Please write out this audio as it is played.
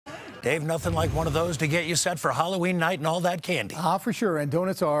Dave, nothing like one of those to get you set for Halloween night and all that candy. For sure. And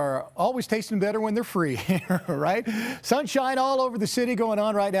donuts are always tasting better when they're free, right? Sunshine all over the city going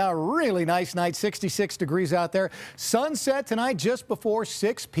on right now. Really nice night, 66 degrees out there. Sunset tonight just before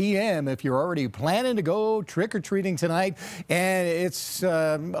 6 p.m. if you're already planning to go trick-or-treating tonight. And it's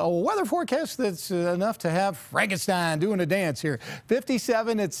a weather forecast that's enough to have Frankenstein doing a dance here.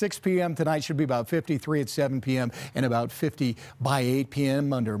 57 at 6 p.m. tonight, should be about 53 at 7 p.m. and about 50 by 8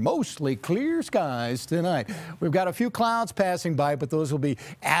 p.m. under mostly clear skies tonight. We've got a few clouds passing by, but those will be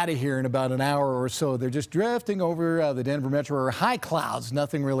out of here in about an hour or so. They're just drifting over the Denver metro, or high clouds,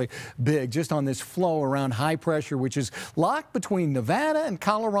 nothing really big, just on this flow around high pressure, which is locked between Nevada and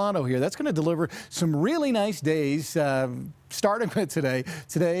Colorado here. That's going to deliver some really nice days. Starting with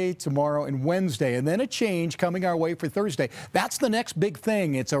today, tomorrow, and Wednesday, and then a change coming our way for Thursday. That's the next big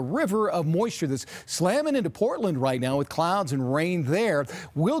thing. It's a river of moisture that's slamming into Portland right now with clouds and rain there.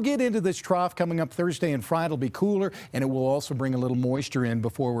 We'll get into this trough coming up Thursday and Friday. It'll be cooler, and it will also bring a little moisture in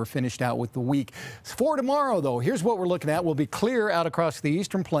before we're finished out with the week. For tomorrow, though, here's what we're looking at. We'll be clear out across the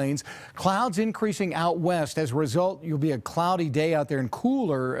eastern plains. Clouds increasing out west. As a result, you'll be a cloudy day out there and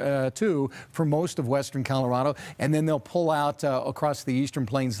cooler, too, for most of western Colorado, and then they'll pull out across the eastern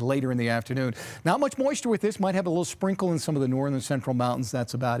plains later in the afternoon. Not much moisture with this. Might have a little sprinkle in some of the northern and central mountains.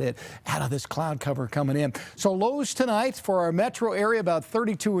 That's about it out of this cloud cover coming in. So lows tonight for our metro area, about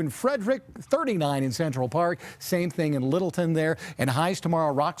 32 in Frederick, 39 in Central Park. Same thing in Littleton there. And highs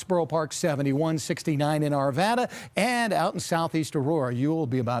tomorrow, Roxborough Park 71, 69 in Arvada. And out in southeast Aurora, you will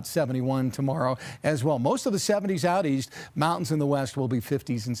be about 71 tomorrow as well. Most of the 70s out east. Mountains in the west will be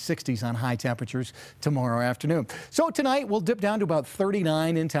 50s and 60s on high temperatures tomorrow afternoon. So tonight, we'll dip down to about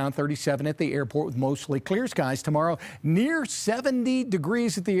 39 in town, 37 at the airport with mostly clear skies. Tomorrow, near 70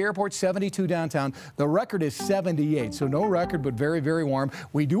 degrees at the airport, 72 downtown. The record is 78, so no record, but very, very warm.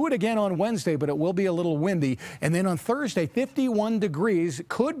 We do it again on Wednesday, but it will be a little windy. And then on Thursday, 51 degrees.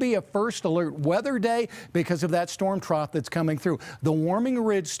 Could be a first alert weather day because of that storm trough that's coming through. The warming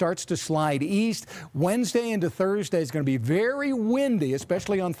ridge starts to slide east. Wednesday into Thursday is going to be very windy,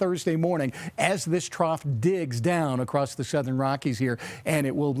 especially on Thursday morning, as this trough digs down across the southern Rockies here, and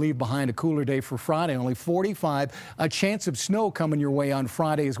it will leave behind a cooler day for Friday. Only 45. A chance of snow coming your way on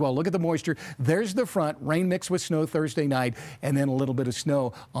Friday as well. Look at the moisture. There's the front. Rain mixed with snow Thursday night, and then a little bit of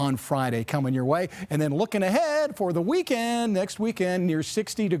snow on Friday coming your way. And then looking ahead for the weekend, next weekend, near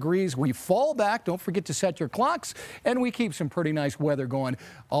 60 degrees. We fall back. Don't forget to set your clocks, and we keep some pretty nice weather going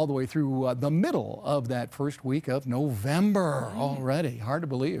all the way through the middle of that first week of November already. Hard to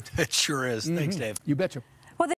believe. It sure is. Thanks, Dave. You betcha.